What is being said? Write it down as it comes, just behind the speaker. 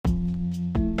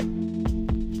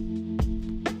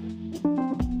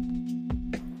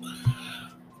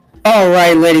All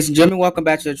right, ladies and gentlemen, welcome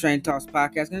back to the Train Talks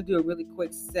podcast. I'm gonna do a really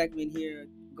quick segment here,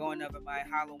 going over my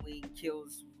Halloween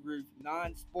Kills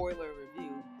non-spoiler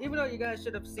review. Even though you guys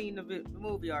should have seen the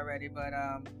movie already, but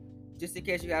just in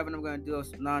case you haven't, I'm gonna do a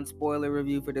non-spoiler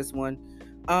review for this one.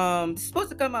 It's supposed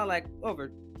to come out like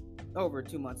over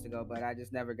 2 months ago, but I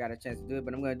just never got a chance to do it.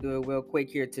 But I'm gonna do it real quick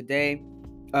here today.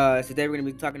 Today we're gonna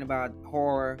be talking about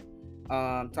horror,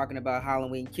 talking about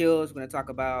Halloween Kills. We're gonna talk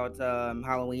about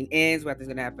Halloween Ends, what is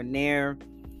gonna happen there,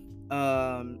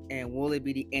 and will it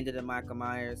be the end of the Michael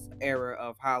Myers era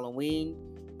of Halloween?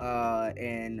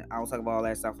 And I'll talk about all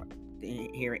that stuff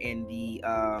here in the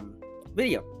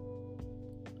video.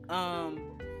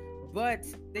 Um, but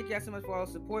thank you guys so much for all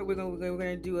the support. We're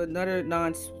gonna do another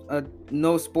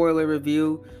no spoiler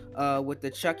review with the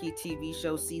Chucky TV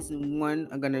show season 1.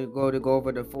 I'm gonna go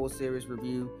over the full series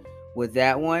review with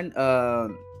that one.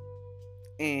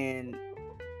 And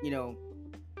you know,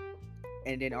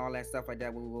 and then all that stuff like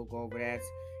that. We will go over that.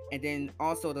 And then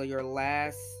also your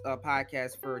last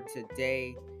podcast for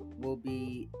today will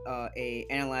be a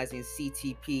analyzing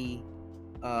CTP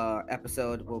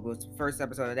episode. First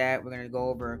episode of that, we're gonna go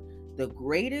over the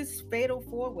greatest fatal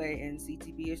 4-way in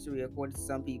CTP history, according to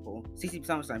some people. CTP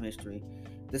SummerSlam history,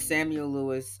 the Samuel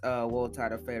Lewis World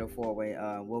Title Fatal 4-way.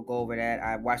 We'll go over that.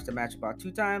 I watched the match about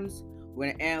 2 times.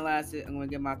 We're gonna analyze it. I'm gonna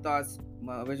get my thoughts,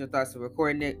 my original thoughts of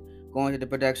recording it, going to the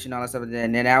production, all that stuff, and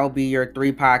then that will be your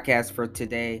 3 podcasts for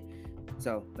today.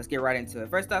 So let's get right into it.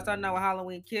 First off, starting out with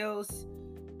Halloween Kills,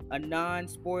 a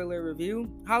non-spoiler review.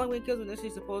 Halloween Kills was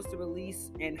initially supposed to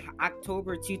release in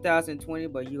October 2020,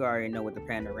 but you already know with the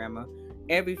panorama.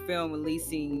 Every film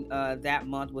releasing that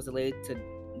month was delayed to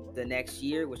the next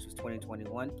year, which was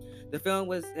 2021. The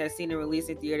film has seen a release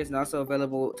in theaters and also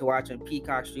available to watch on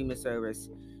Peacock streaming service.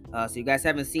 So you guys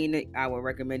haven't seen it, I would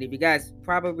recommend it. If you guys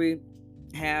probably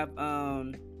have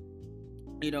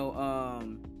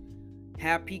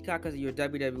have Peacock because of your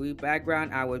WWE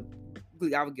background, I would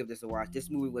give this a watch. This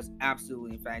movie was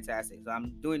absolutely fantastic. So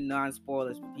I'm doing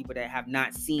non-spoilers for people that have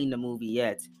not seen the movie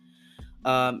yet.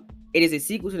 It is a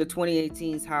sequel to the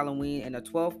 2018's Halloween and a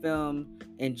 12th film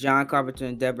in John Carpenter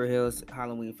and Deborah Hill's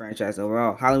Halloween franchise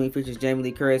overall. Halloween features Jamie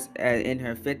Lee Curtis in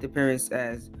her 5th appearance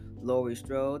as Laurie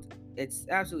Strode. It's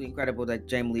absolutely incredible that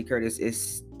Jamie Lee Curtis is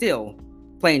still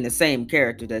playing the same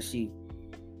character that she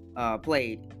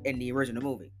played in the original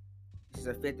movie. This is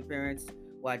her 5th appearance,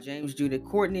 while James Judah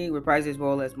Courtney reprised his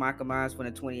role as Michael Myers from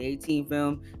the 2018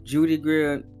 film. Judy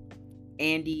Greer,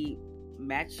 Andy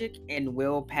Matchik, and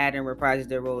Will Patton reprised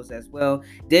their roles as well.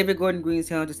 David Gordon Green's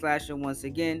helmed the slasher once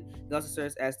again. He also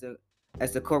serves as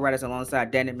the co-writers alongside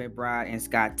Danny McBride and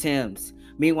Scott Timms.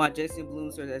 Meanwhile, Jason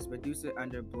Blum serves as producer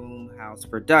under Blumhouse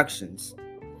Productions.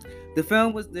 The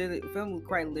film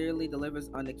quite literally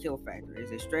delivers on the kill factor.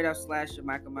 It's a straight-up slasher.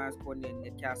 Michael Myers, coordinated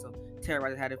Nick Castle,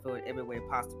 terrorizes Haddonfield in every way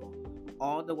possible,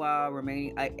 all the while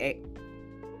remaining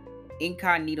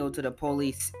incognito to the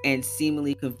police and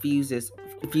seemingly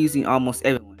confusing almost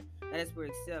everyone. That is where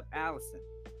except Allison,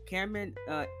 Cameron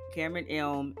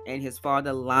Elm, and his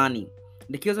father Lonnie.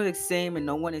 The kills are the same and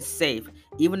no one is safe,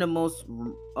 even the most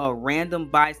random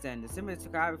bystander. The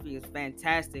cinematography is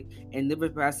fantastic and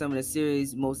delivers by some of the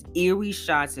series' most eerie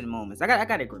shots and moments. I got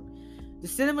to agree. The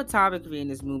cinematography in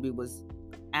this movie was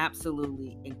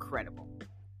absolutely incredible.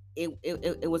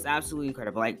 It was absolutely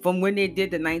incredible. Like from when they did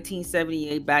the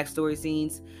 1978 backstory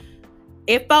scenes,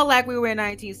 it felt like we were in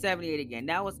 1978 again.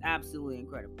 That was absolutely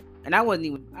incredible, and I wasn't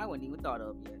even thought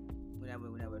of yet.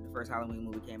 Whenever the first Halloween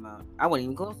movie came out, I wasn't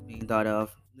even close to being thought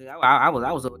of. I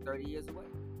was over 30 years away.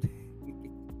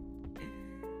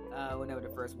 Whenever the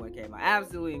first one came out,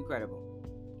 absolutely incredible.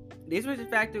 The inspiration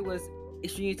factor was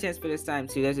extremely intense for this time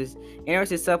too. There's this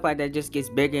interesting subplot that just gets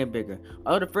bigger and bigger.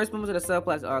 Although the first moments of the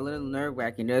subplots are a little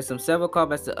nerve-wracking, there's several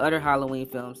callbacks to other Halloween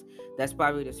films. That's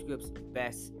probably the script's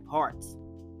best parts.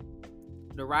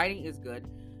 The writing is good.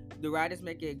 The writers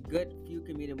make a good few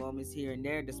comedic moments here and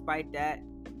there. Despite that,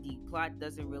 the plot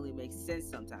doesn't really make sense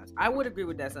sometimes. I would agree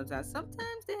with that sometimes.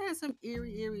 Sometimes they had some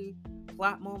eerie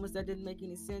plot moments that didn't make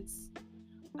any sense.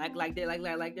 Like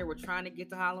they were trying to get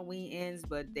to Halloween Ends,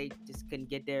 but they just couldn't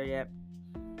get there yet.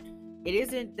 It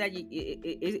isn't that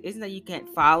you can't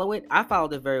follow it. I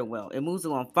followed it very well. It moves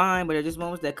along fine, but there are just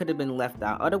moments that could have been left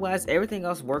out. Otherwise, everything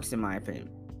else works in my opinion.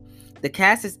 The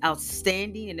cast is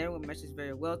outstanding and everyone meshes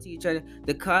very well to each other.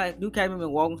 The new cast member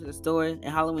welcome to the story and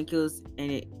Halloween Kills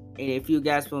and a few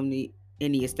guys from the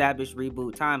established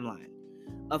reboot timeline.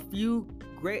 A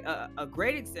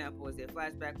great example is a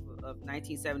flashback of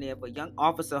 1978 of a young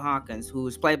Officer Hawkins, who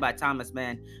is played by Thomas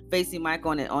Mann, facing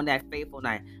Michael on that fateful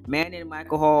night. Mann and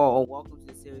Michael Hall are welcome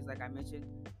to the series, like I mentioned,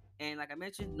 And like I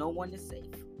mentioned, no one is safe.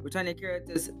 Returning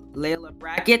characters Layla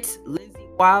Brackett, Lindsay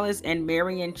Wallace, and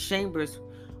Marion Chambers,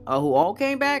 who all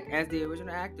came back as the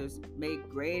original actors, made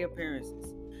great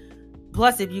appearances.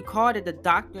 Plus, if you called it the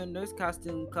doctor and nurse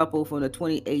costume couple from the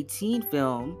 2018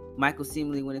 film, Michael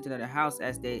seemingly went into another house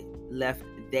as they left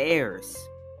theirs.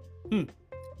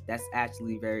 That's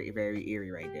actually very, very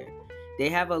eerie right there. They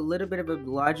have a little bit of a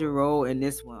larger role in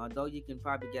this one, although you can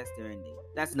probably guess their ending.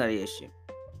 That's another issue.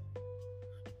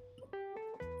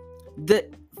 The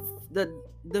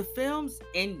the film's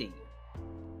ending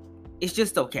is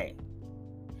just okay.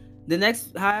 The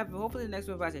next, however, hopefully the next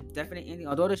one provides a definite ending,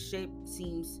 although the shape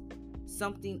seems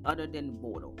something other than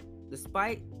mortal.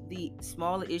 Despite the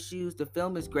smaller issues, the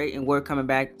film is great and worth coming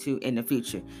back to in the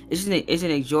future. It's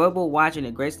an enjoyable watch and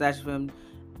a great slasher film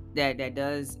that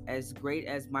does as great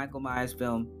as Michael Myers'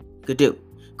 film could do.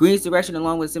 Green's direction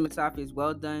along with cinematography is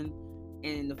well done,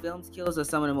 and the film's kills are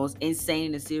some of the most insane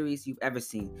in the series you've ever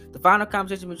seen. The final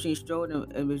conversation between Strode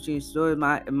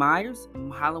and Myers,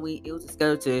 Halloween Kills, is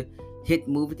scheduled to hit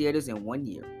movie theaters in 1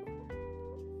 year.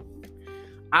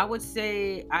 I would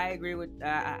say I agree with.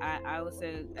 I would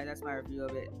say that's my review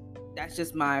of it. That's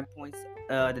just my points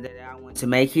that I want to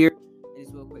make here in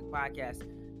this real quick podcast.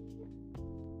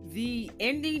 The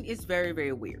ending is very,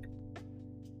 very weird.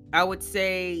 I would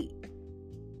say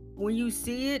when you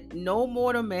see it, no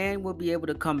mortal man will be able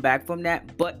to come back from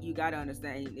that. But you gotta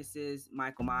understand, this is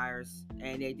Michael Myers,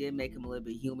 and they did make him a little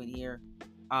bit human here.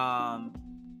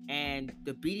 And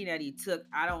the beating that he took,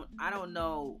 I don't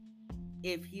know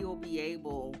if he'll be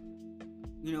able.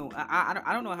 I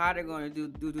don't know how they're going to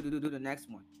do the next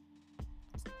one.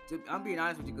 I'm being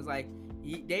honest with you, because like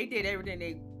they did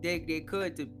everything they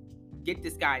could to get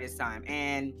this guy this time,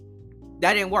 and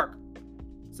that didn't work.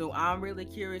 So I'm really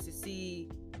curious to see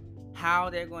how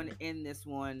they're going to end this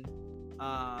one,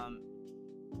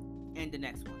 and the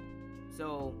next one.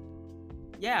 So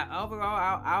yeah,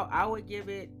 overall, I would give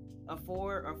it a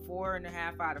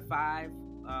 4.5 out of 5.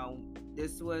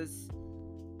 This was,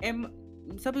 and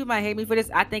some people might hate me for this.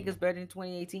 I think it's better than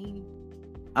 2018.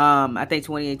 I think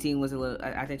 2018 was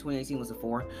a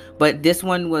 4, but this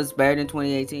one was better than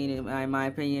 2018 in my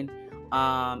opinion.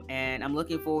 And I'm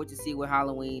looking forward to see what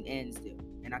Halloween Ends do.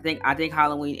 And I think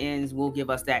Halloween Ends will give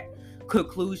us that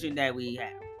conclusion that we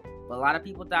have. But a lot of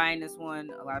people die in this one.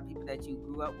 A lot of people that you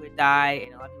grew up with die,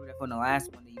 and a lot of people that from the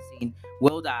last one that you've seen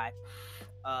will die.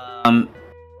 And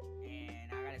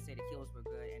I gotta say the kills were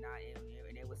good,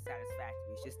 and it was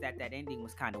satisfactory. It's just that ending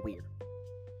was kind of weird.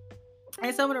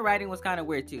 And some of the writing was kind of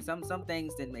weird too. Some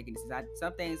things didn't make any sense.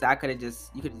 Some things you could have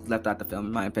just left out the film,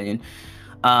 in my opinion.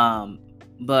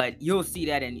 But you'll see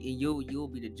that, and you'll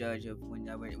be the judge of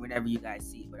whenever you guys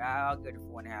see it. But I'll give it a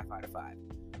 4.5 out of 5.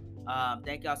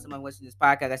 Thank y'all so much for listening to this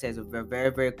podcast. Like I said, it's a very, very,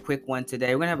 very quick one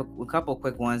today. We're gonna have a couple of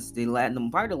quick ones.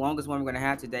 Probably the longest one we're gonna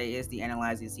have today is the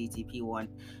analyzing CTP one.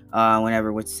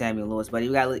 Whenever with Samuel Lewis. But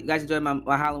you guys enjoyed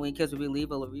my Halloween Kills,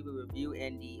 leave a review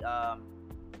in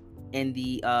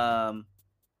the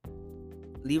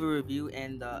leave a review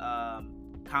in the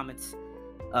comments.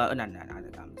 Not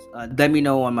the comments. Let me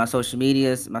know on my social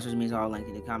medias. My social medias are all linked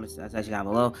in the comments section down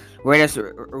below. Rate us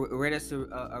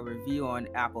a review on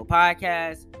Apple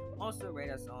Podcasts. Also rate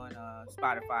us on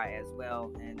Spotify as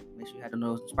well, and make sure you have the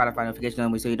Spotify notification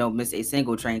on so you don't miss a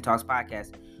single Train Talks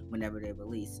podcast whenever they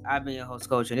release. I've been your host,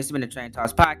 Coach, and this has been the Train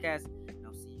Talks podcast. And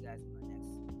I'll see you guys in my next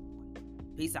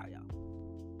one. Peace out, y'all.